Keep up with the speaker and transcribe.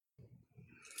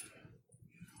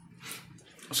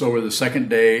So we're the second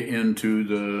day into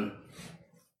the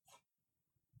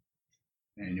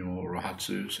annual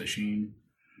Rohatsu Sesshin,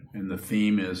 and the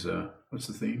theme is, what's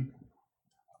the theme?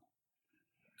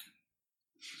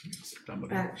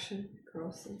 Somebody. Action,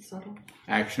 gross and subtle.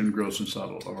 Action, gross and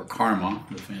subtle, or karma,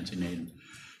 the fancy name,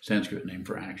 Sanskrit name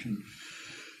for action.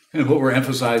 And what we're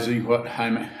emphasizing, what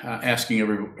I'm asking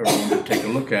everyone to take a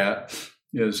look at,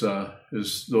 is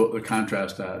the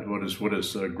contrast that what is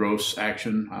gross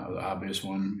action, the obvious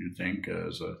one you'd think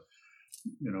is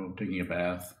taking a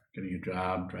bath, getting a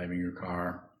job, driving your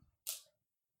car,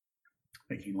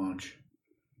 making lunch.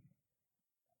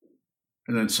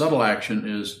 And then subtle action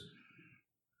is,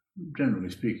 generally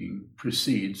speaking,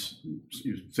 precedes,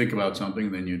 you think about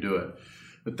something, then you do it.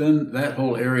 But then that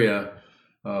whole area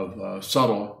of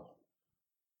subtle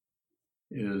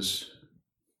is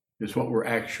what we're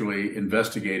actually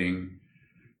investigating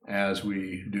as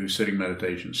we do sitting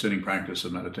meditation, sitting practice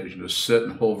of meditation, to sit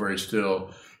and hold very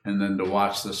still, and then to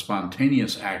watch the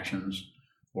spontaneous actions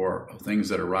or things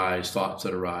that arise, thoughts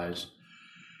that arise.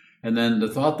 And then the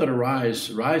thought that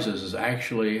rises is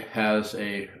actually has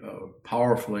a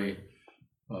powerfully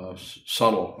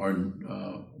subtle or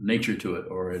nature to it,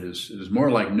 or it is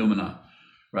more like noumena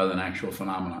rather than actual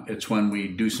phenomena. It's when we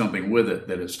do something with it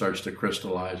that it starts to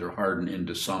crystallize or harden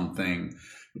into something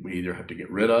that we either have to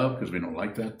get rid of because we don't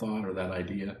like that thought or that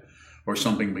idea, or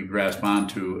something we grasp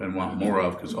onto and want more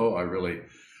of because, I really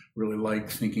like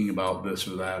thinking about this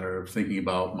or that, or thinking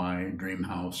about my dream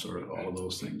house, or all of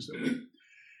those things that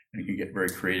we can get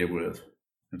very creative with.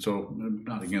 And so I'm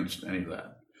not against any of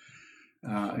that.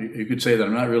 You could say that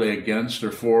I'm not really against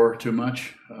or for too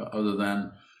much, other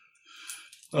than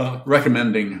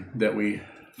recommending that we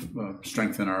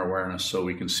strengthen our awareness so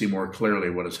we can see more clearly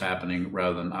what is happening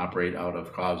rather than operate out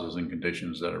of causes and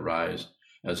conditions that arise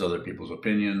as other people's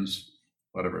opinions,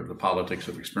 whatever, the politics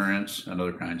of experience and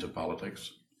other kinds of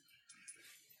politics.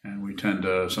 And we tend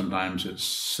to, sometimes it's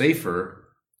safer,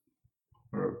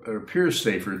 or it appears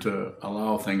safer, to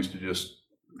allow things to just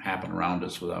happen around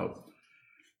us without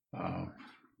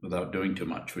doing too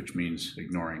much, which means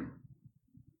ignoring.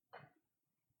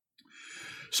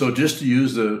 So just to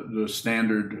use the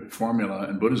standard formula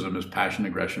in Buddhism is passion,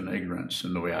 aggression, ignorance.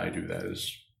 And the way I do that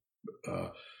is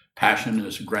passion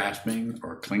is grasping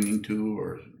or clinging to,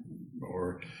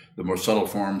 or the more subtle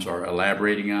forms are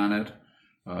elaborating on it,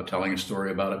 telling a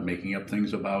story about it, making up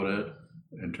things about it,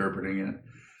 interpreting it,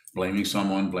 blaming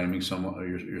someone,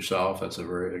 yourself.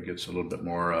 It gets a little bit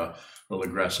more a little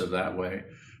aggressive that way.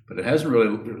 But it hasn't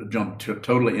really jumped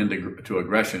totally into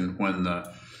aggression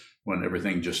when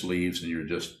everything just leaves and you're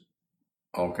just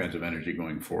all kinds of energy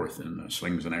going forth in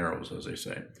slings and arrows, as they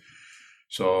say.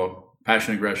 So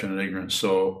passion, aggression, and ignorance.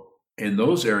 So in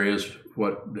those areas,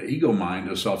 what the ego mind,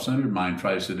 the self-centered mind,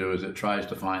 tries to do is it tries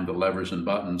to find the levers and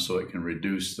buttons so it can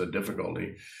reduce the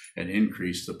difficulty and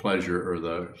increase the pleasure or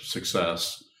the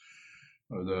success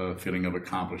or the feeling of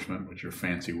accomplishment, which are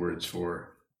fancy words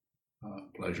for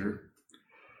pleasure,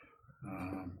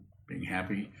 being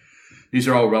happy. These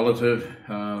are all relative.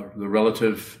 The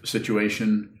relative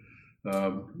situation,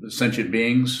 sentient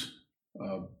beings,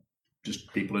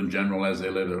 just people in general as they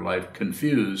live their life,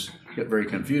 get very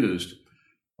confused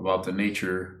about the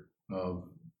nature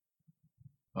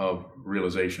of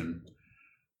realization.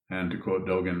 And to quote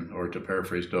Dogen, or to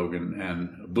paraphrase Dogen,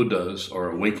 and Buddhas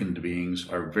or awakened beings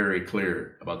are very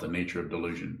clear about the nature of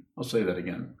delusion. I'll say that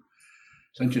again.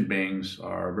 Sentient beings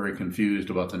are very confused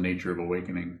about the nature of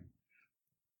awakening.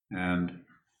 And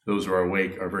those who are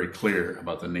awake are very clear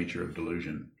about the nature of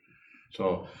delusion.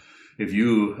 So if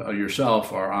you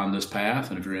yourself are on this path,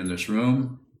 and if you're in this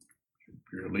room,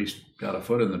 you're at least got a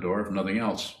foot in the door, if nothing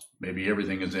else. Maybe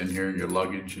everything is in here, and your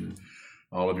luggage and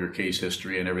all of your case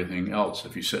history and everything else.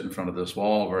 If you sit in front of this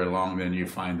wall very long, then you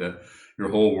find that your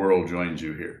whole world joins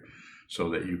you here, so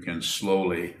that you can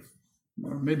slowly,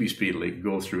 or maybe speedily,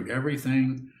 go through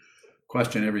everything,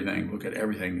 question everything, look at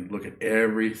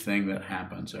everything that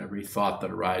happens. Every thought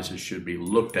that arises should be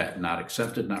looked at, not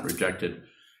accepted, not rejected,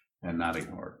 and not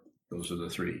ignored. Those are the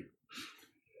three.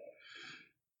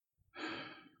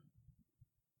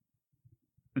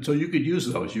 And so you could use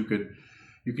those. You could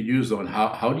use them.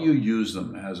 How do you use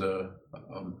them as a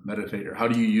meditator? How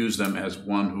do you use them as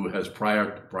one who has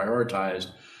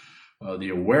prioritized the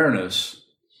awareness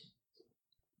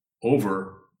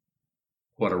over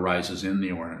what arises in the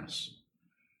awareness?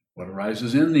 What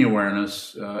arises in the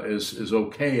awareness is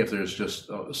okay if there's just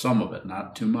some of it,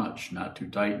 not too much, not too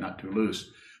tight, not too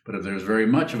loose. But if there's very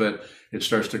much of it, it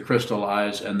starts to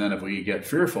crystallize. And then if we get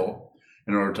fearful,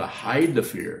 in order to hide the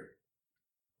fear,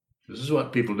 this is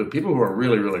what people do. People who are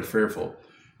really, really fearful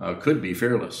could be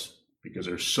fearless. because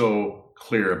they're so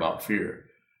clear about fear.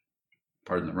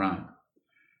 Pardon the rhyme.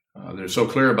 They're so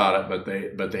clear about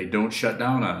it, but they don't shut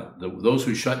down on it. Those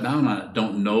who shut down on it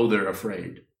don't know they're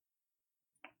afraid.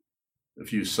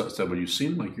 If you said, well, you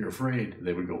seem like you're afraid,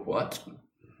 they would go, what?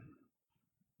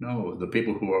 No, the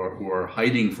people who are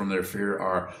hiding from their fear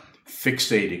are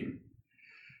fixating.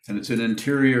 And it's an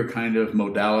interior kind of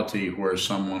modality where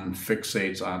someone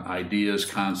fixates on ideas,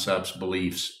 concepts,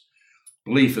 beliefs.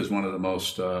 Belief is one of the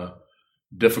most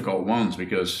difficult ones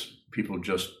because people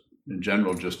just, in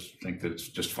general, just think that it's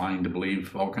just fine to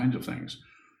believe all kinds of things.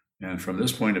 And from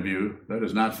this point of view, that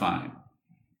is not fine.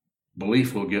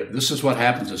 Belief will get, this is what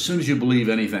happens as soon as you believe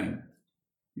anything,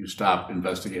 you stop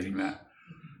investigating that.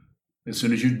 As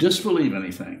soon as you disbelieve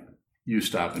anything, you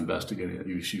stop investigating it.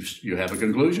 You have a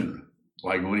conclusion.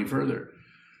 Why go any further?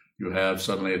 You have,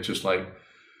 suddenly it's just like,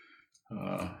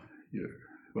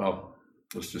 well,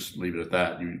 let's just leave it at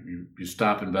that. You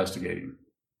stop investigating.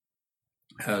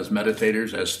 As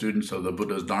meditators, as students of the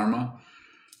Buddha's Dharma,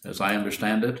 as I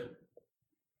understand it,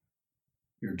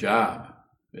 your job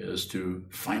is to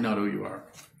find out who you are.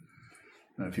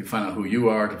 And if you find out who you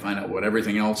are, to find out what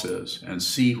everything else is and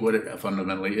see what it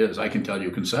fundamentally is. I can tell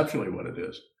you conceptually what it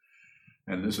is.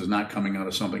 And this is not coming out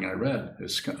of something I read.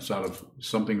 It's out of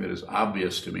something that is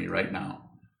obvious to me right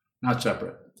now, not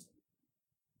separate.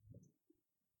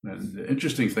 And the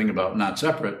interesting thing about not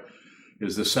separate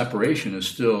is the separation is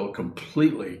still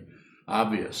completely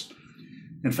obvious.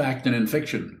 In fact, in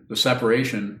fiction, the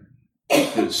separation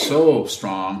is so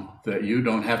strong that you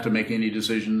don't have to make any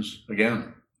decisions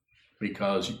again,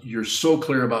 because you're so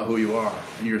clear about who you are,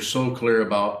 and you're so clear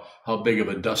about how big of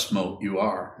a dust mote you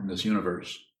are in this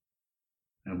universe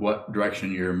and what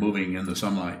direction you're moving in the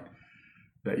sunlight,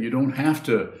 that you don't have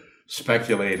to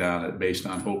speculate on it based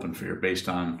on hope and fear, based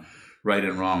on right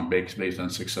and wrong, based on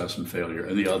success and failure,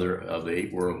 and the other of the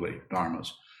 8 worldly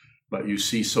dharmas. But you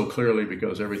see so clearly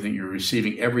because you're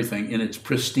receiving everything in its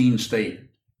pristine state.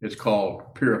 It's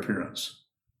called pure appearance,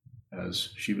 as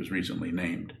she was recently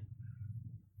named.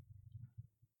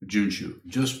 Junshu,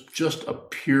 just a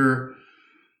pure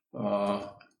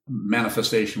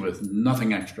manifestation with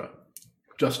nothing extra,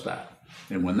 just that.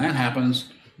 And when that happens,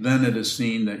 then it is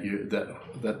seen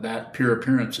that pure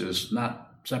appearance is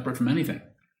not separate from anything.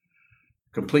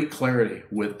 Complete clarity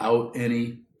without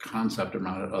any concept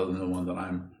around it other than the one that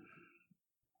I'm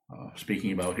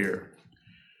speaking about here.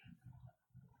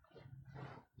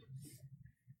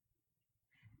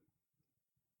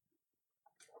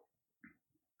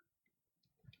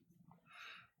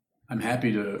 I'm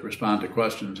happy to respond to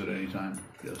questions at any time.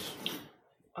 Yes.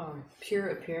 Pure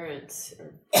appearance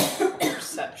or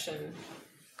perception.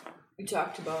 We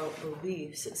talked about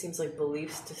beliefs. It seems like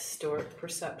beliefs distort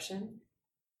perception.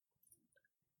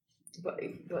 But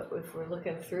if we're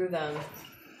looking through them,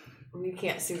 we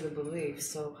can't see the beliefs.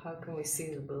 So how can we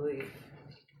see the belief?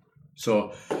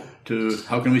 So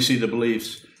how can we see the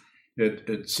beliefs?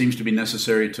 It seems to be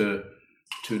necessary to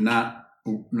not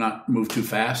move too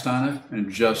fast on it and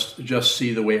just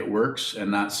see the way it works and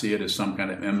not see it as some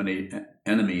kind of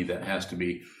enemy that has to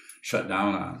be shut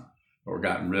down on or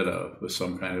gotten rid of with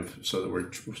some kind of, so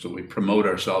we promote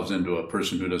ourselves into a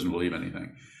person who doesn't believe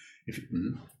anything.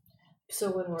 So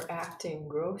when we're acting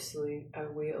grossly,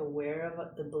 are we aware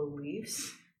of the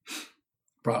beliefs?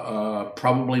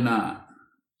 Probably not.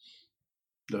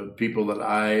 The people that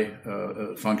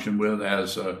I function with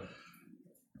as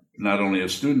not only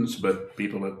as students, but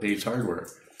people at Ace Hardware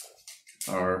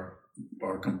are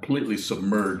completely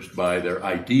submerged by their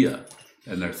idea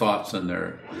and their thoughts and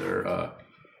their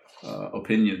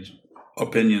opinions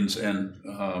and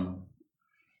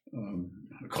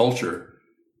culture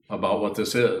about what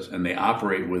this is, and they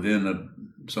operate within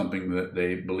something that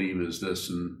they believe is this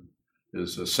and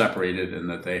is separated, and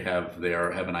that they have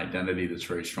an identity that's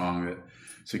very strong that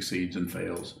succeeds and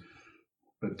fails.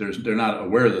 But they're not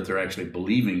aware that they're actually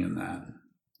believing in that.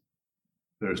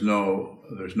 There's no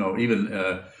even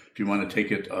if you want to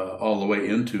take it all the way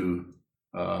into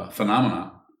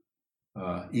phenomena,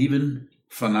 even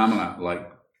phenomena like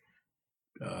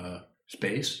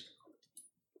space,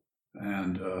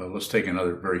 and let's take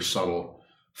another very subtle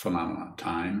phenomenon,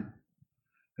 time.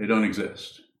 They don't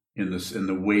exist in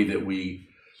the way that we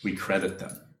credit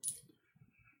them.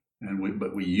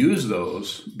 But we use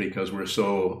those because we're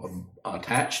so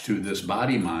attached to this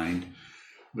body mind,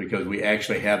 because we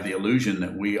actually have the illusion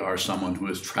that we are someone who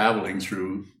is traveling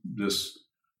through this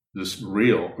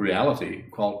reality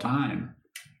called time,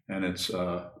 and it's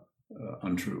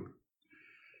untrue.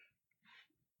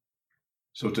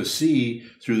 So to see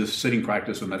through the sitting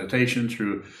practice of meditation,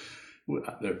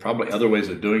 there are probably other ways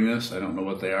of doing this. I don't know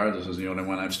what they are. This is the only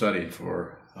one I've studied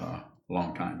for a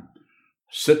long time.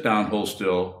 Sit down, hold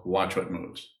still, watch what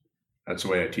moves. That's the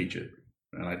way I teach it.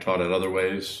 And I taught it other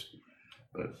ways,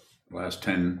 but the last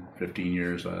 10, 15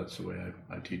 years, that's the way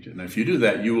I teach it. And if you do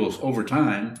that, you will, over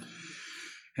time,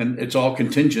 and it's all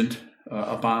contingent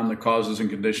upon the causes and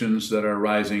conditions that are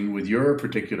arising with your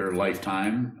particular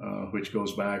lifetime, which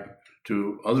goes back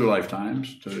to other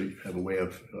lifetimes, to have a way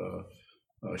of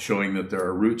showing that there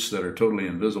are roots that are totally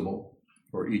invisible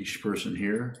for each person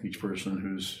here, each person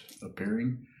who's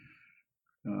appearing,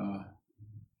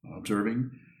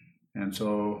 observing. And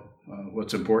so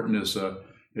what's important is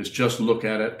just look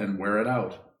at it and wear it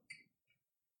out.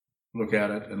 Look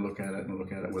at it and look at it and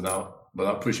look at it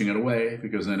without pushing it away,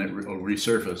 because then it will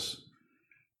resurface.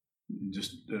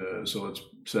 Just so it's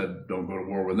said, don't go to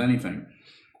war with anything.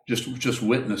 Just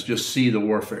witness, just see the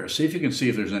warfare. See if you can see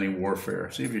if there's any warfare.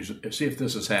 See if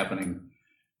this is happening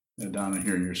down in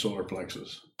here in your solar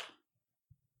plexus.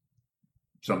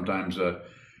 Sometimes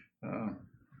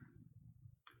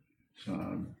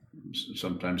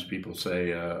sometimes people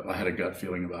say, I had a gut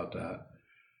feeling about that.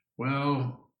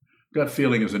 Well, gut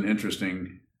feeling is an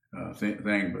interesting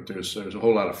thing, but there's a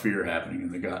whole lot of fear happening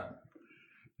in the gut.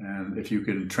 And if you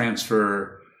can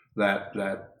transfer that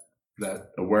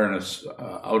awareness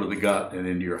out of the gut and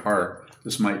into your heart,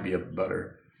 this might be a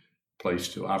better place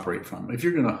to operate from. If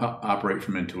you're going to operate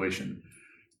from intuition,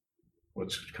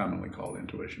 what's commonly called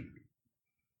intuition.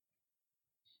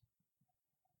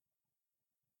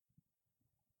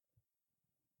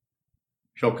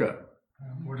 Shoka.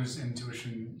 What does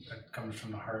intuition that comes from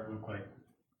the heart look like?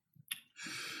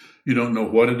 You don't know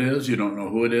what it is, you don't know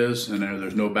who it is, and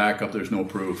there's no backup, there's no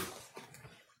proof.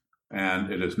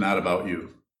 And it is not about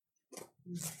you.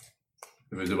 If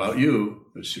it's about you,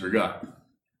 it's your gut.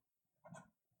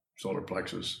 Solar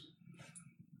plexus.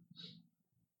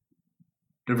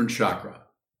 Different chakra.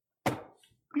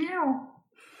 Meow.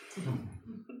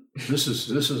 This is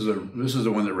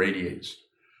the one that radiates.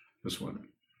 This one.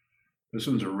 This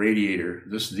one's a radiator.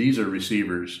 These are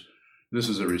receivers. This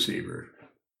is a receiver.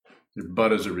 Your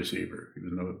butt is a receiver,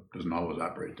 even though it doesn't always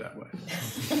operate that way.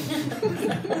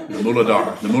 The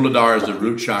Muladhara. The Muladhara is the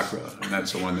root chakra, and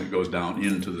that's the one that goes down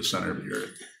into the center of the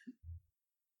earth.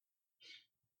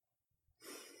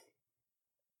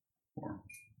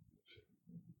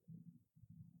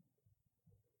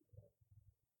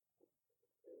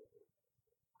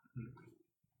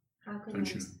 How can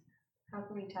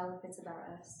we tell if it's about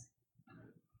us?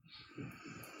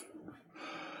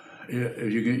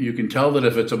 You can tell that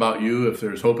if it's about you, if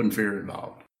there's hope and fear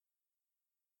involved.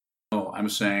 No, I'm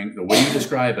saying the way you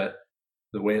describe it,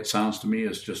 the way it sounds to me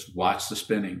is just watch the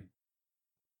spinning.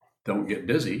 Don't get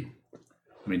dizzy.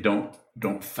 I mean,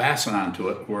 don't fasten onto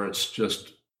it where it's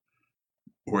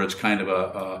kind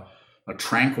of a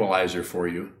tranquilizer for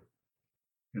you.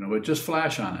 But just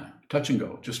flash on it, touch and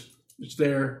go. Just it's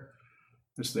there.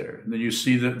 It's there. And then you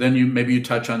see that, then maybe you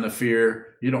touch on the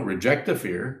fear. You don't reject the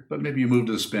fear, but maybe you move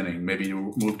to the spinning. Maybe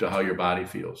you move to how your body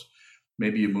feels.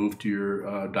 Maybe you move to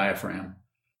your diaphragm.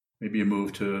 Maybe you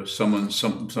move to some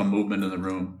movement in the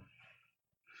room.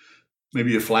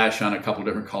 Maybe you flash on a couple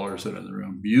different colors that are in the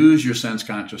room. Use your sense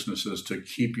consciousnesses to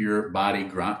keep your body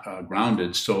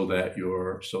grounded, so that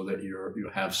you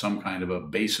have some kind of a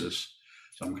basis,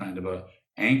 some kind of a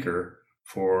anchor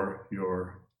for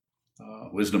your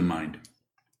wisdom mind.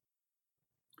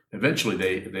 Eventually,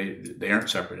 they aren't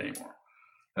separate anymore.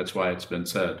 That's why it's been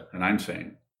said, and I'm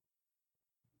saying,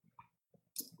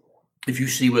 if you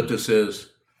see what this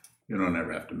is, you don't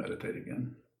ever have to meditate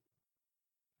again.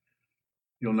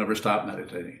 You'll never stop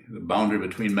meditating. The boundary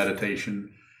between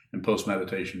meditation and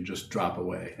post-meditation just drop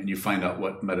away, and you find out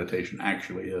what meditation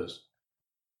actually is.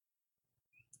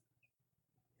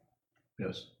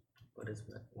 Yes? What is it?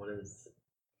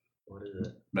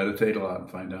 Meditate a lot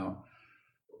and find out.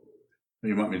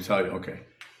 You want me to tell you? Okay.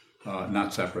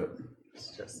 Not separate.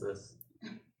 It's just this.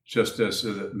 Just this.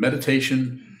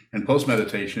 Meditation and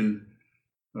post-meditation,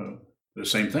 the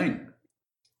same thing.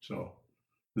 So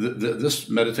this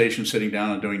meditation, sitting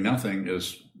down and doing nothing,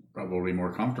 is probably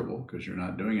more comfortable because you're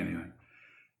not doing anything.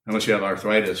 Unless you have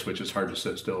arthritis, which is hard to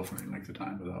sit still for any length of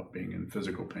time without being in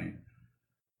physical pain.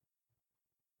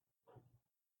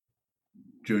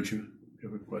 Junchu, you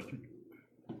have a question?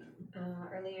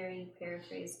 Earlier you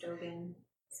paraphrased Dogen,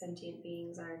 sentient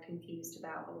beings are confused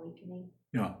about awakening.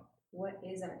 Yeah. What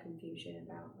is our confusion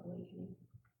about awakening?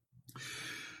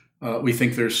 We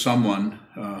think there's someone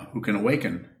who can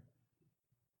awaken,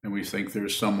 and we think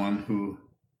there's someone who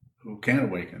can't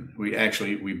awaken.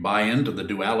 We buy into the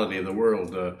duality of the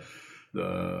world.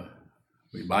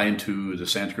 We buy into the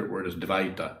Sanskrit word as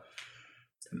Dvaita,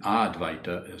 and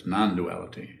Advaita is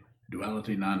non-duality.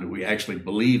 duality, we actually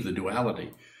believe the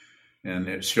duality. And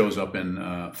it shows up in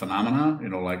phenomena,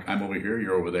 like I'm over here,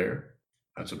 you're over there.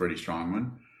 That's a pretty strong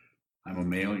one. I'm a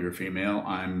male, you're a female.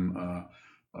 I'm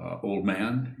old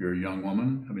man, you're a young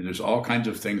woman. I mean, there's all kinds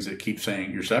of things that keep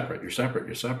saying you're separate, you're separate,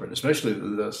 you're separate, especially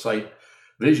the sight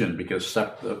vision, because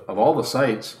of all the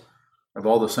sights, of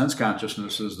all the sense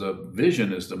consciousnesses, the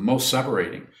vision is the most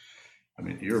separating. I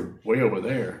mean, you're way over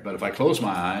there. But if I close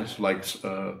my eyes, like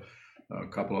a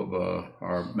couple of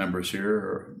our members here,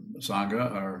 or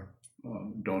Sangha,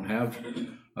 don't have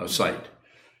sight.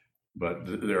 But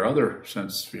their other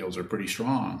sense fields are pretty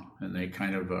strong, and they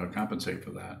kind of compensate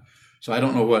for that. So I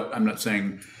don't know I'm not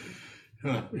saying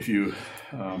if you,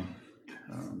 I'm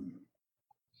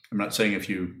not saying if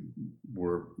you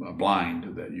were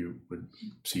blind that you would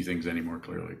see things any more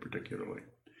clearly, particularly.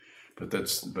 But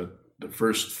the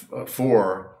first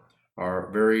four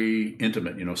are very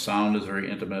intimate. Sound is very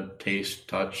intimate, taste,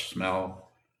 touch,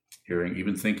 smell, hearing,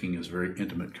 even thinking is a very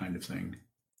intimate kind of thing.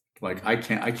 Like I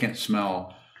can't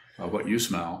smell what you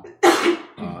smell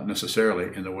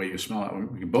necessarily in the way you smell it.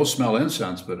 We can both smell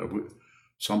incense, but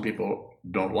some people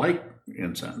don't like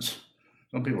incense.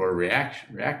 Some people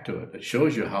react to it. It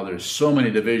shows you how there's so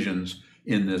many divisions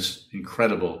in this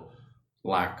incredible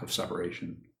lack of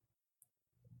separation.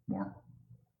 More?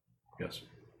 Yes.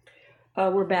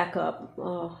 We're back up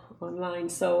online.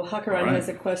 So Hakaran has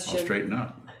a question. I'll straighten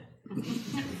up.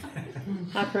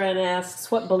 Hakaran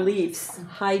asks, what beliefs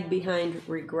hide behind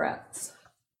regrets?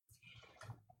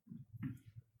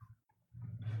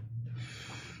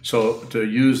 So to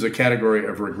use the category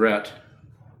of regret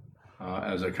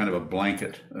as a kind of a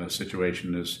blanket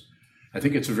situation I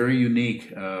think it's very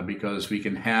unique because we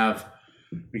can have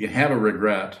a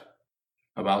regret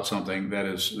about something that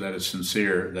is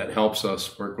sincere, that helps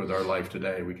us work with our life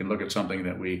today. We can look at something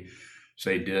that we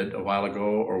say did a while ago,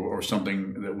 or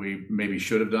something that we maybe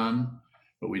should have done,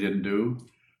 but we didn't do.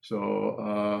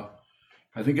 So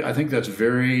I think that's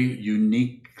very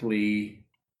uniquely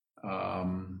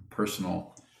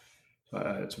personal.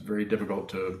 It's very difficult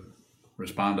to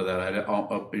respond to that.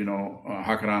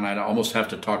 Hakaran, I'd almost have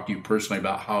to talk to you personally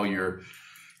about how you're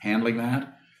handling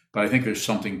that. But I think there's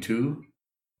something to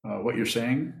what you're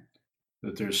saying,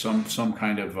 that there's some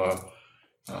kind of,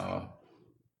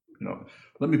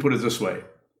 let me put it this way.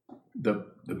 The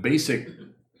basic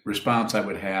response I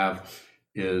would have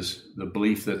is the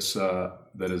belief that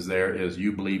is there is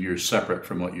you believe you're separate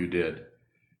from what you did.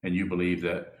 And you believe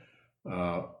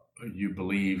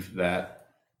that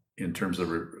in terms of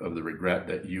the regret,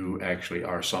 that you actually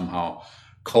are somehow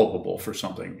culpable for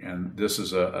something. And this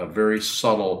is a very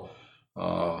subtle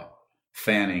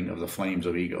fanning of the flames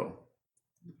of ego,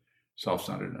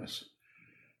 self-centeredness.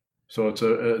 So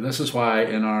this is why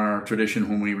in our tradition,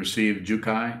 when we receive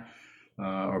jukai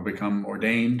or become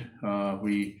ordained,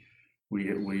 we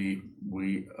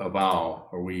avow,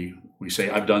 or we say,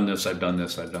 I've done this, I've done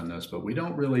this, I've done this, but we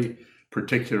don't really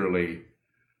particularly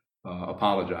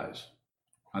apologize.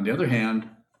 On the other hand,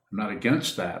 I'm not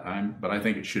against that, but I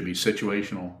think it should be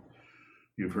situational.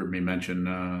 You've heard me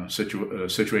mention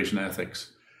situation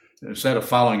ethics. Instead of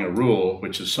following a rule,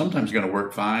 which is sometimes going to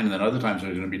work fine, and then other times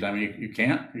there's going to be time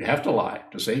you have to lie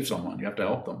to save someone. You have to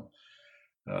help them.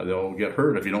 They'll get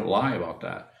hurt if you don't lie about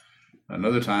that.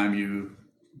 Another time you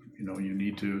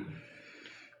need to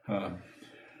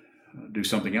do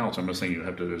something else. I'm not saying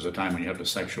there's a time when you have to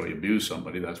sexually abuse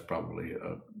somebody. That's probably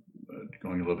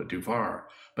going a little bit too far.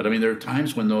 But I mean, there are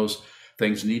times when those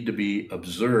things need to be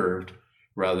observed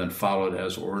rather than followed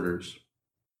as orders.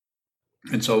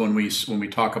 And so when we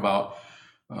talk about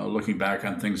looking back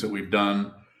on things that we've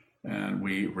done and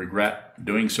we regret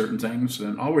doing certain things,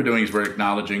 then all we're doing is we're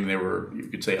acknowledging they were, you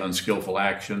could say, unskillful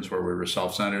actions where we were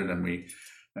self-centered and we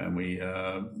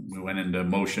went into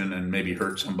emotion and maybe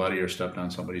hurt somebody or stepped on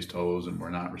somebody's toes, and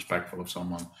we're not respectful of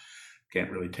someone.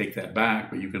 Can't really take that back,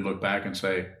 but you can look back and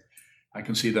say, I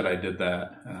can see that I did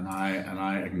that, and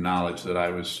I acknowledge that I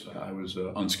was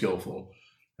unskillful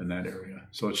in that area.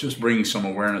 So it's just bringing some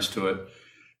awareness to it.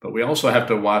 But we also have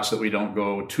to watch that we don't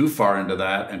go too far into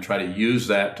that and try to use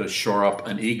that to shore up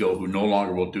an ego who no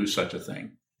longer will do such a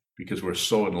thing, because we're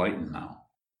so enlightened now.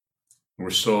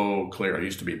 We're so clear. I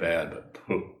used to be bad,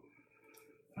 but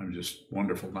I'm just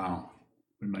wonderful now.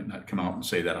 We might not come out and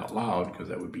say that out loud because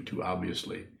that would be too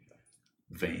obviously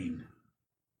vain.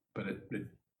 But it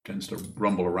tends to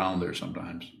rumble around there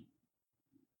sometimes.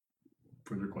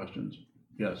 Further questions?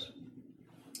 Yes.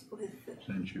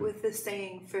 With the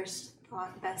saying, first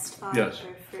thought, best thought, yes.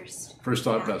 Or first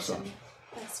thought, action, best thought.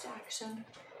 Best action.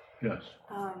 Yes.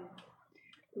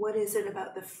 What is it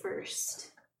about the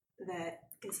first that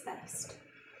is best?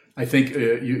 I think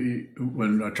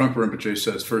when Trungpa Rinpoche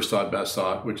says "first thought, best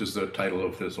thought," which is the title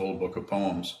of his old book of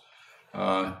poems,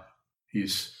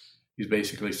 he's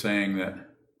basically saying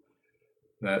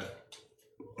that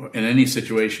in any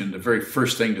situation, the very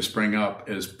first thing to spring up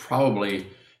is probably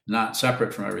not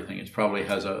separate from everything. It probably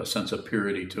has a sense of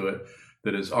purity to it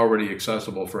that is already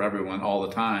accessible for everyone all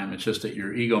the time. It's just that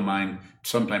your ego mind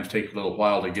sometimes takes a little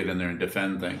while to get in there and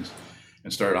defend things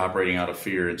and start operating out of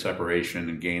fear and separation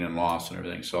and gain and loss and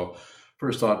everything. So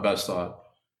first thought, best thought.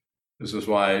 This is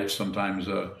why sometimes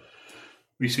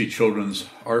we see children's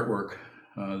artwork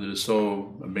that is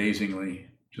so amazingly,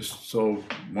 just so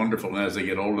wonderful. And as they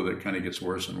get older, that kind of gets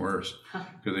worse and worse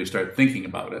because they start thinking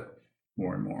about it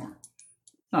more and more.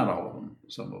 Not all of them,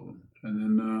 some of them.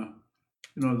 And then,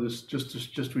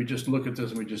 we just look at this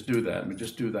and we just do that, and we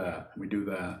just do that, and we do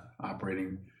that,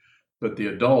 operating. But the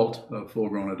adult, the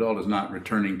full-grown adult, is not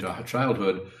returning to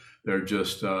childhood. They're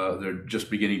just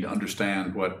beginning to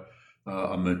understand what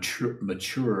a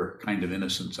mature kind of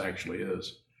innocence actually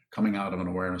is, coming out of an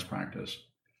awareness practice.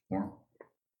 More.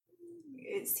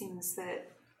 It seems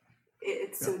that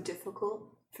it's so difficult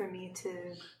for me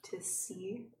to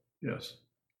see. Yes.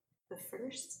 The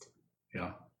first.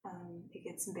 Yeah. It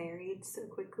gets buried so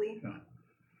quickly. Yeah.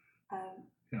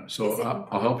 Yeah. So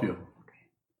I'll help you. Okay.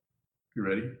 You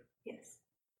ready? Yes.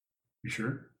 You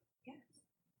sure? Yes.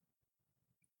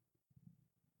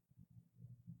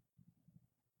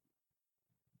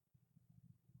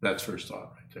 That's first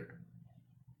thought right there.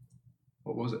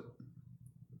 What was it?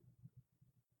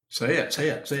 Say it. Say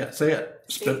it. Say it. Say it.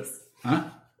 Spit. Space. Huh?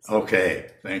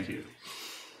 Okay. Thank you.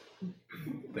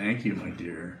 Thank you, my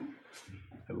dear.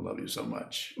 I love you so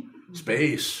much.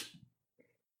 Space.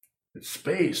 It's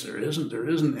space. There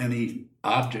isn't any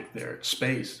object there. It's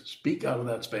space. Speak out of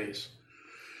that space.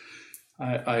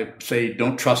 I say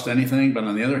don't trust anything, but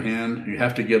on the other hand, you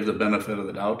have to give the benefit of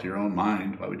the doubt to your own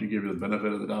mind. Why would you give the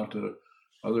benefit of the doubt to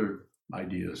other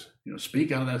ideas?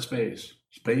 Speak out of that space.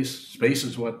 Space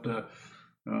is what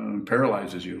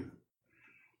paralyzes you.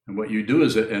 And what you do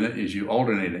is you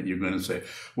alternate it. You're going to say,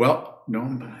 well, no,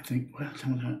 but I think, well,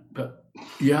 but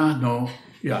yeah, no,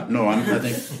 I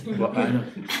think, well, I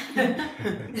don't.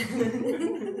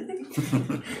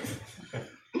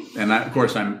 And of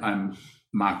course, I'm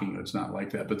mocking you. It's not like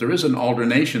that. But there is an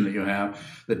alternation that you have.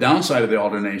 The downside of the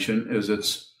alternation is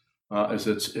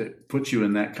it puts you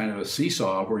in that kind of a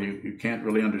seesaw where you can't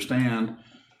really understand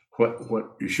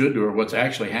what you should do or what's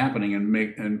actually happening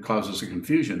and causes a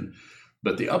confusion.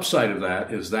 But the upside of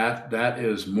that is that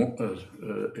is more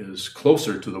is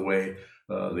closer to the way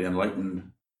the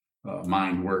enlightened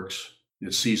mind works.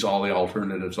 It sees all the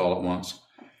alternatives all at once,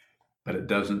 but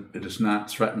it is not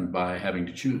threatened by having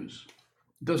to choose.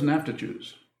 It doesn't have to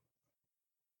choose.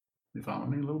 You follow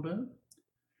me a little bit?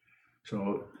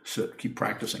 So keep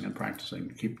practicing and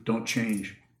practicing. Don't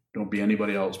change. Don't be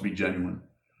anybody else. Be genuine.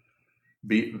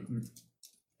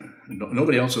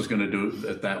 Nobody else is going to do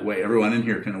it that way. Everyone in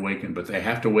here can awaken, but they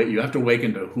have to wait. You have to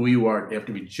awaken to who you are. You have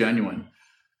to be genuine.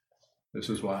 This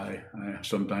is why I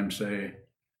sometimes say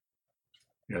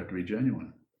you have to be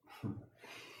genuine.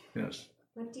 Yes.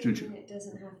 What do you mean it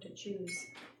doesn't have to choose?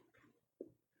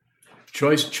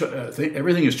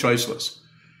 Everything is choiceless,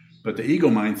 but the ego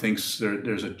mind thinks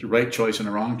there's a right choice and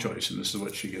a wrong choice, and this is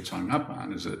what she gets hung up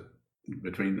on. Is that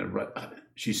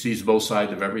she sees both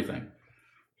sides of everything.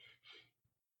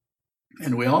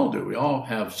 And we all do. We all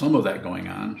have some of that going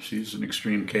on. She's an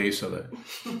extreme case of it.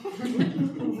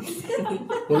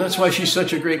 Well, that's why she's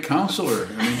such a great counselor.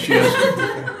 I mean, she has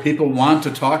people want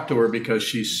to talk to her because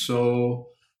she's so.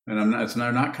 And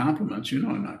they're not compliments.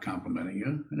 I'm not complimenting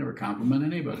you. I never compliment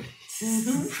anybody.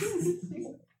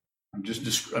 I'm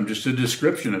just a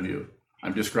description of you.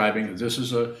 I'm describing that this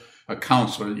is a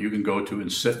counselor that you can go to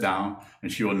and sit down,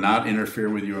 and she will not interfere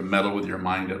with you or meddle with your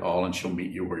mind at all, and she'll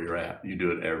meet you where you're at. You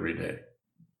do it every day.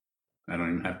 I don't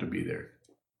even have to be there.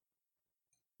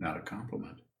 Not a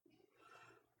compliment.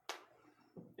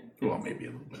 Well, maybe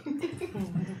a little bit.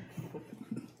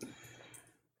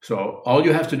 So all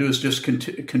you have to do is just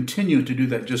continue to do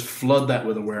that. Just flood that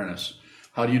with awareness.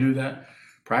 How do you do that?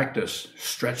 Practice.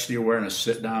 Stretch the awareness.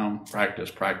 Sit down.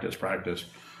 Practice.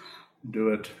 Do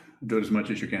it as much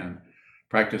as you can.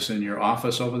 Practice in your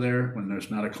office over there when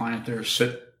there's not a client there.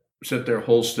 Sit there,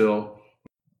 hold still.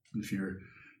 If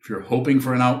you're hoping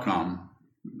for an outcome,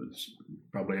 it's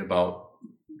probably about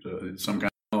some kind of.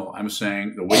 No, I'm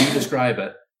saying the way you describe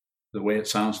it, the way it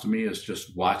sounds to me is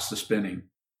just watch the spinning.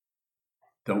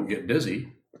 Don't get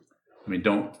dizzy. I mean,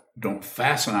 don't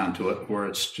fasten onto it where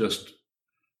it's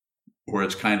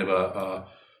kind of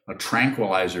a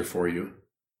tranquilizer for you.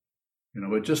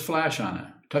 But just flash on it,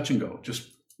 touch and go. Just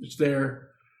it's there.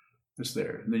 It's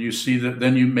there. And then you see that,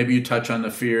 then you maybe you touch on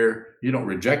the fear. You don't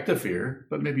reject the fear,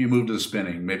 but maybe you move to the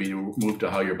spinning. Maybe you move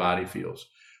to how your body feels.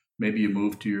 Maybe you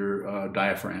move to your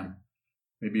diaphragm.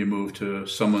 Maybe you move to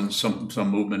some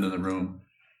movement in the room.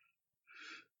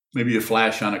 Maybe you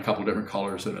flash on a couple different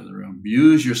colors that are in the room.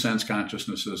 Use your sense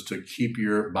consciousnesses to keep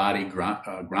your body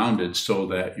grounded, so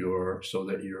that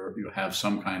you have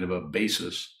some kind of a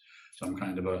basis, some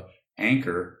kind of a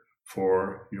anchor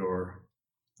for your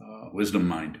wisdom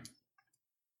mind.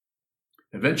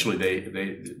 Eventually,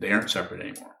 they aren't separate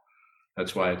anymore.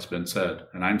 That's why it's been said,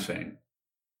 and I'm saying,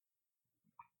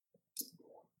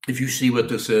 if you see what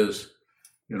this is,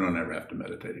 you don't ever have to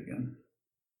meditate again.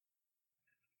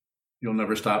 You'll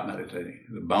never stop meditating.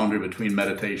 The boundary between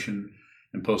meditation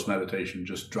and post-meditation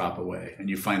just drop away, and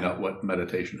you find out what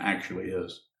meditation actually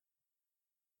is.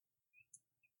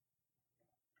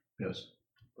 Yes?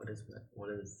 What is it?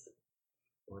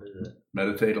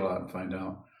 Meditate a lot and find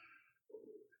out.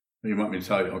 You want me to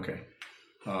tell you? Okay.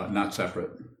 Not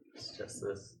separate. It's just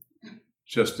this.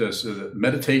 Just as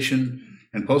meditation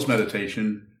and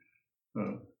post-meditation,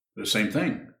 the same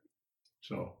thing.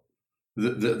 So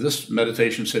this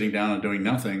meditation, sitting down and doing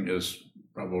nothing, is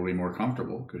probably more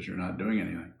comfortable because you're not doing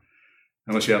anything.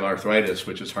 Unless you have arthritis,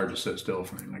 which is hard to sit still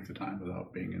for any length of time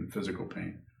without being in physical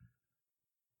pain.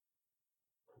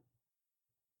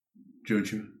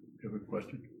 Junchu, you have a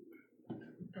question?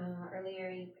 Earlier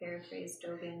you paraphrased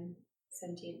Dogen,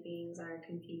 sentient beings are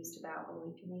confused about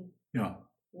awakening. Yeah.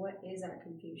 What is our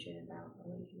confusion about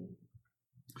awakening?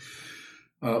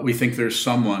 We think there's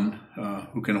someone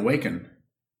who can awaken,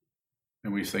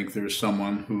 and we think there's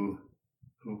someone who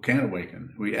can't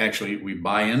awaken. We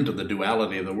buy into the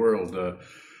duality of the world.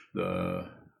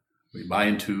 We buy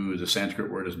into the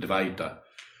Sanskrit word as Dvaita,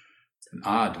 and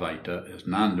Advaita is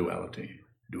non-duality.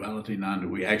 Duality,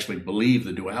 non-duality. We actually believe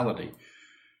the duality,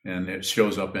 and it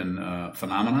shows up in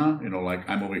phenomena. Like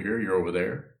I'm over here, you're over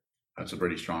there. That's a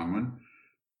pretty strong one.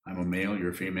 I'm a male,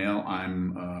 you're a female.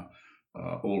 I'm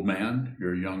old man,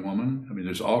 you're a young woman. I mean,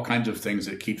 there's all kinds of things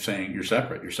that keep saying you're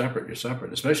separate, you're separate, you're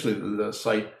separate, especially the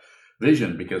sight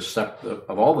vision, because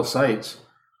of all the sights,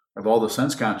 of all the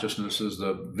sense consciousnesses,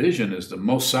 the vision is the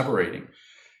most separating.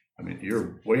 I mean,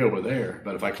 you're way over there.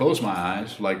 But if I close my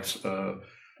eyes, like a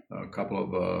couple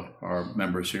of our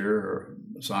members here, or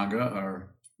Sangha,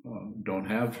 don't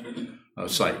have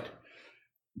sight.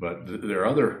 But their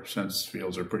other sense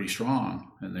fields are pretty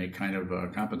strong, and they kind of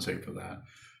compensate for that.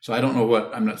 So I don't know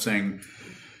I'm not saying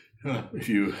if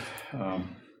you,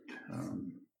 I'm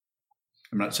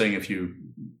not saying if you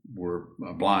were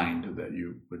blind that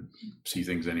you would see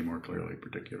things any more clearly,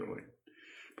 particularly.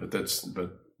 But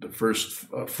the first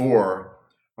four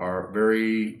are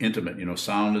very intimate.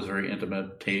 Sound is very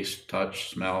intimate, taste,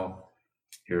 touch, smell,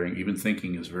 hearing, even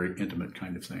thinking is a very intimate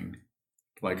kind of thing.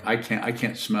 Like I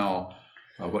can't smell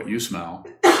what you smell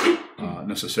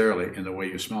necessarily in the way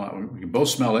you smell it. We can both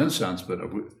smell incense, but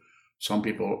some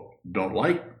people don't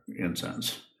like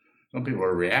incense. Some people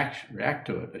react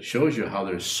to it. It shows you how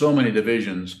there's so many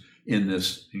divisions in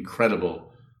this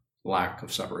incredible lack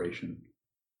of separation.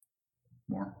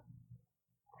 More?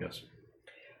 Yes.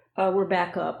 We're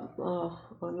back up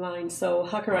online. So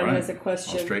Hakaran has a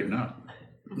question. I'll straighten up.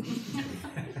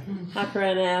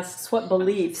 Hakaran asks, what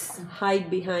beliefs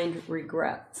hide behind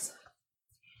regrets?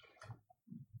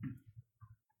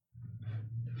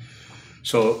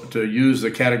 So to use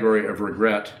the category of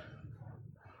regret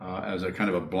as a kind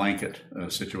of a blanket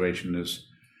situation is,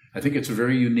 I think it's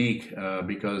very unique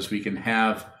because we can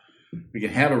have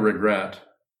a regret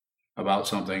about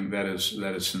something that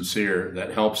is sincere,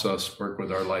 that helps us work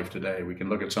with our life today. We can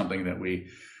look at something that we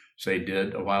say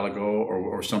did a while ago,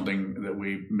 or something that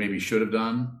we maybe should have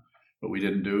done but we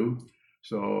didn't do.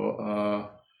 So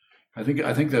I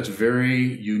think that's very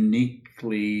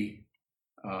uniquely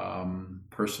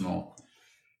personal.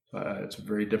 It's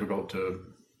very difficult to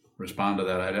respond to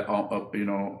that.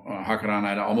 Hakaran,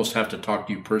 I'd almost have to talk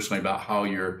to you personally about how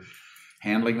you're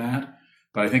handling that.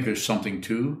 But I think there's something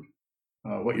to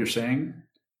what you're saying,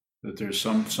 that there's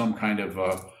some kind of,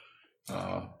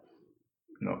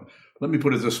 let me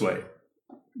put it this way.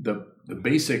 The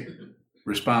basic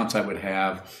response I would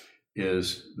have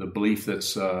is the belief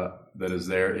that is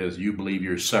there is you believe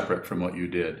you're separate from what you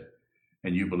did.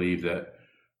 And you believe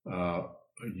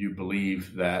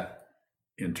that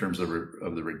in terms of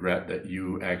the regret, that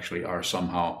you actually are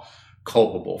somehow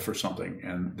culpable for something.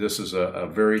 And this is a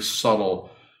very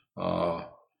subtle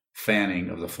fanning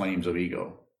of the flames of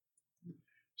ego,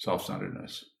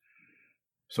 self-centeredness.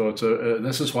 So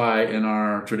this is why in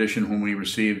our tradition, when we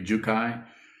receive jukai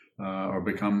or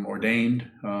become ordained,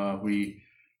 we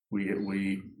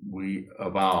we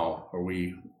avow, or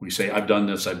we say, I've done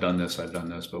this, I've done this, I've done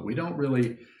this, but we don't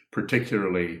really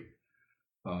particularly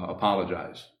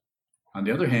apologize. On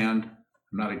the other hand,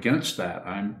 I'm not against that,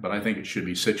 but I think it should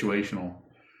be situational.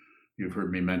 You've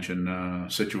heard me mention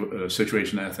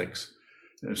situation ethics.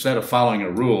 Instead of following a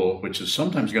rule, which is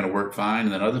sometimes going to work fine,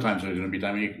 and then other times there's going to be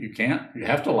time you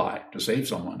have to lie to save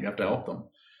someone. You have to help them.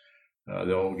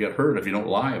 They'll get hurt if you don't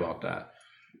lie about that.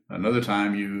 Another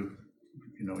time you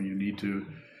need to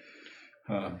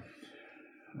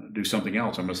do something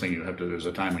else. I'm just thinking there's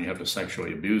a time when you have to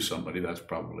sexually abuse somebody. That's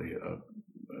probably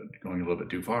going a little bit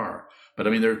too far. But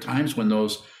I mean, there are times when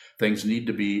those things need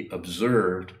to be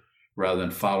observed rather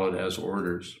than followed as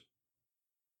orders.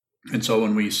 And so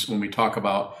when we talk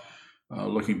about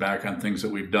looking back on things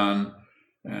that we've done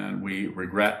and we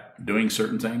regret doing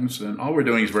certain things, then all we're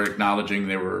doing is we're acknowledging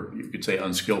they were, you could say,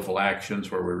 unskillful actions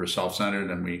where we were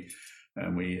self-centered and we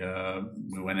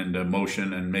went into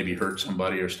emotion and maybe hurt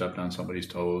somebody or stepped on somebody's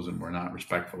toes, and we're not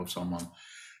respectful of someone.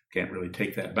 Can't really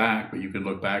take that back, but you can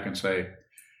look back and say,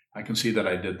 I can see that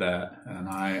I did that, and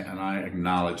I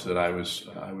acknowledge that I was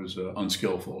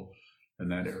unskillful in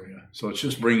that area. So it's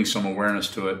just bringing some awareness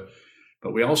to it.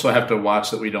 But we also have to watch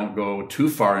that we don't go too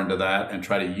far into that and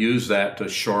try to use that to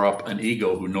shore up an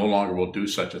ego who no longer will do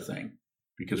such a thing,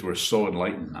 because we're so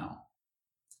enlightened now.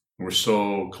 We're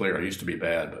so clear. I used to be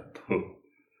bad, but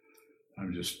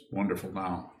I'm just wonderful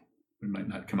now. We might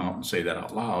not come out and say that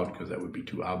out loud because that would be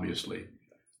too obviously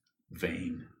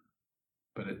vain.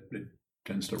 But it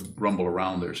tends to rumble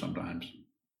around there sometimes.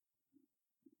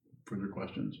 Further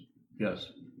questions?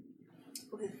 Yes.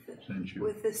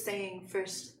 With the saying,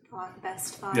 first thought,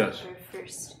 best thought, yes. Or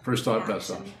first thought, action, best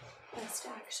thought. Best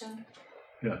action.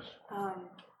 Yes.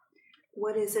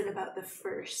 What is it about the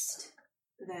first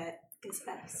that is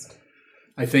best?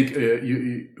 I think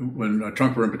when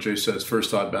Trungpa Rinpoche says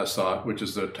first thought, best thought, which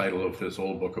is the title of his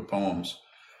old book of poems,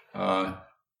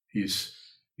 he's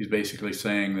basically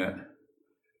saying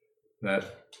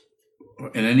that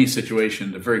in any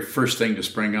situation, the very first thing to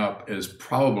spring up is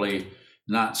probably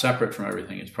not separate from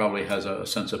everything. It probably has a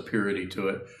sense of purity to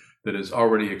it that is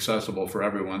already accessible for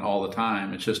everyone all the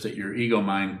time. It's just that your ego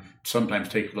mind sometimes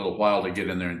takes a little while to get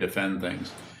in there and defend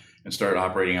things and start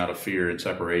operating out of fear and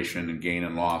separation and gain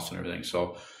and loss and everything.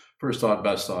 So first thought,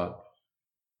 best thought.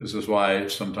 This is why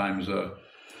sometimes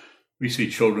we see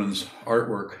children's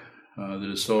artwork that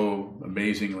is so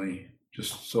amazingly,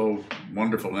 just so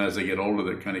wonderful. And as they get older,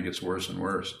 that kind of gets worse and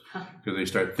worse because they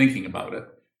start thinking about it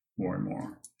more and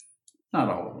more. Not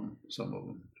all of them, some of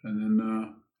them. And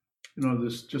then,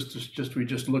 this we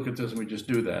just look at this and we just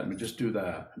do that, and we just do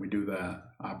that, and we do that,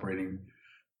 operating.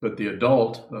 But the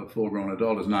adult, the full-grown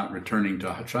adult, is not returning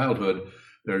to childhood.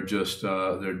 They're just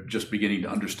beginning to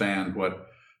understand what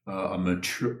a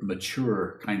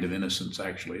mature kind of innocence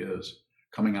actually is,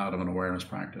 coming out of an awareness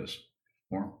practice.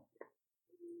 More?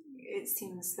 It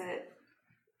seems that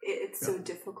it's so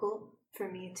difficult for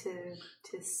me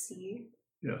to see.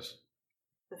 Yes.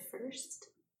 The first.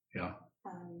 Yeah.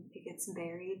 It gets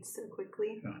buried so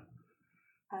quickly. Yeah.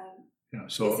 Yeah.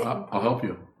 So I'll help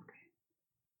you. Okay.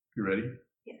 You ready?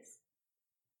 Yes.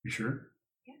 You sure?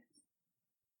 Yes.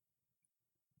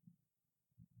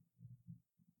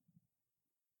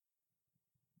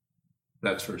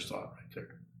 That's first thought right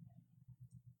there.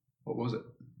 What was it?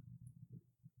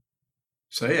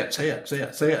 Say it. Say it. Say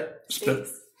it. Say it.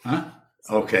 Space. Huh?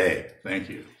 Okay. Thank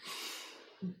you.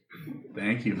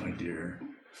 Thank you, my dear.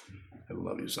 I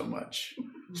love you so much.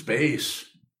 Space.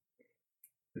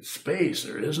 It's space.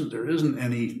 There isn't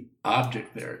any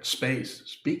object there. It's space.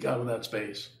 Speak out of that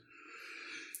space.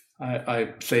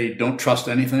 I say don't trust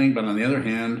anything, but on the other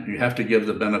hand, you have to give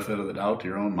the benefit of the doubt to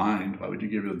your own mind. Why would you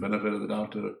give the benefit of the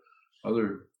doubt to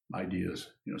other ideas?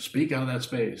 Speak out of that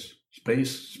space.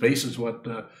 Space is what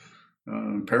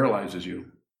paralyzes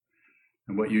you.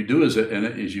 And what you do is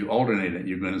you alternate it.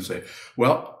 You're going to say,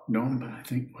 well, no, but I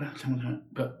think, well,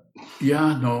 but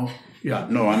yeah, no,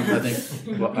 I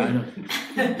think, well, I don't.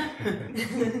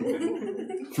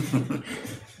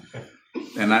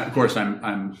 And of course,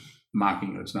 I'm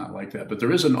mocking you. It's not like that. But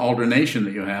there is an alternation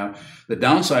that you have. The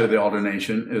downside of the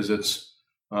alternation is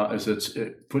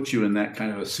it puts you in that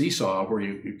kind of a seesaw where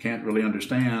you can't really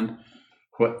understand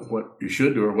what you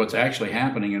should do or what's actually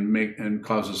happening and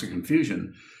causes a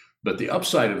confusion. But the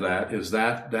upside of that is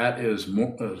that is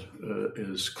more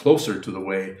is closer to the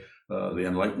way the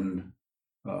enlightened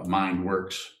mind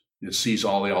works. It sees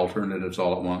all the alternatives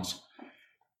all at once,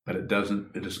 but it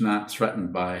is not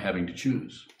threatened by having to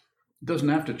choose. It doesn't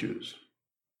have to choose.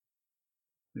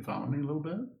 You follow me a little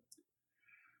bit?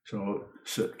 So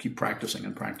keep practicing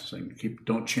and practicing.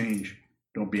 Don't change.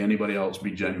 Don't be anybody else.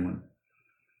 Be genuine.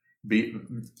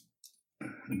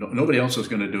 Nobody else is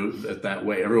going to do it that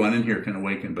way. Everyone in here can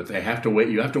awaken, but they have to wait.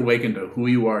 You have to awaken to who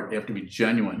you are. You have to be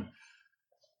genuine.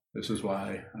 This is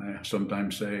why I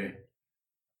sometimes say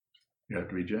you have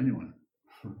to be genuine.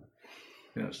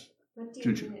 Yes. What do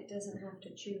you mean it doesn't have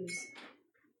to choose?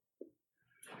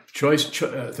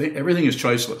 Everything is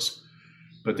choiceless,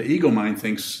 but the ego mind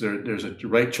thinks there's a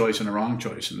right choice and a wrong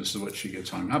choice, and this is what she gets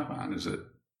hung up on. Is that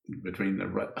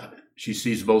she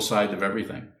sees both sides of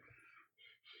everything,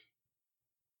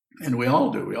 and we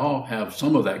all do. We all have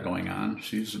some of that going on.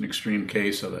 She's an extreme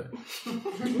case of it.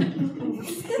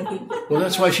 Well,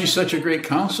 that's why she's such a great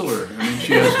counselor. I mean,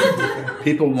 she has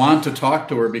people want to talk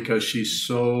to her because she's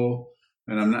so.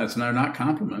 And they're not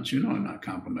compliments. You know, I'm not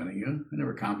complimenting you. I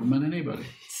never compliment anybody.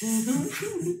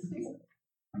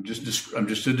 I'm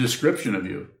just a description of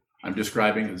you. I'm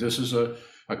describing that this is a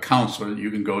counselor that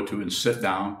you can go to and sit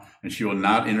down, and she will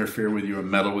not interfere with you or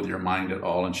meddle with your mind at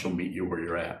all, and she'll meet you where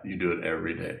you're at. You do it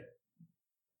every day.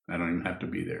 I don't even have to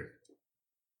be there.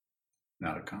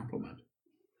 Not a compliment.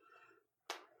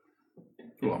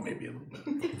 Well, maybe a little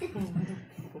bit.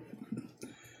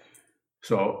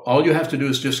 So all you have to do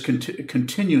is just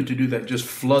continue to do that. Just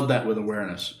flood that with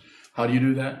awareness. How do you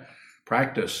do that?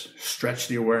 Practice. Stretch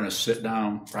the awareness. Sit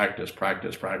down. Practice.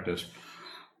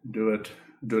 Do it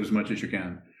as much as you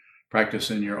can.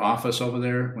 Practice in your office over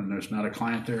there when there's not a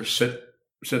client there. Sit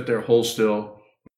there, hold still,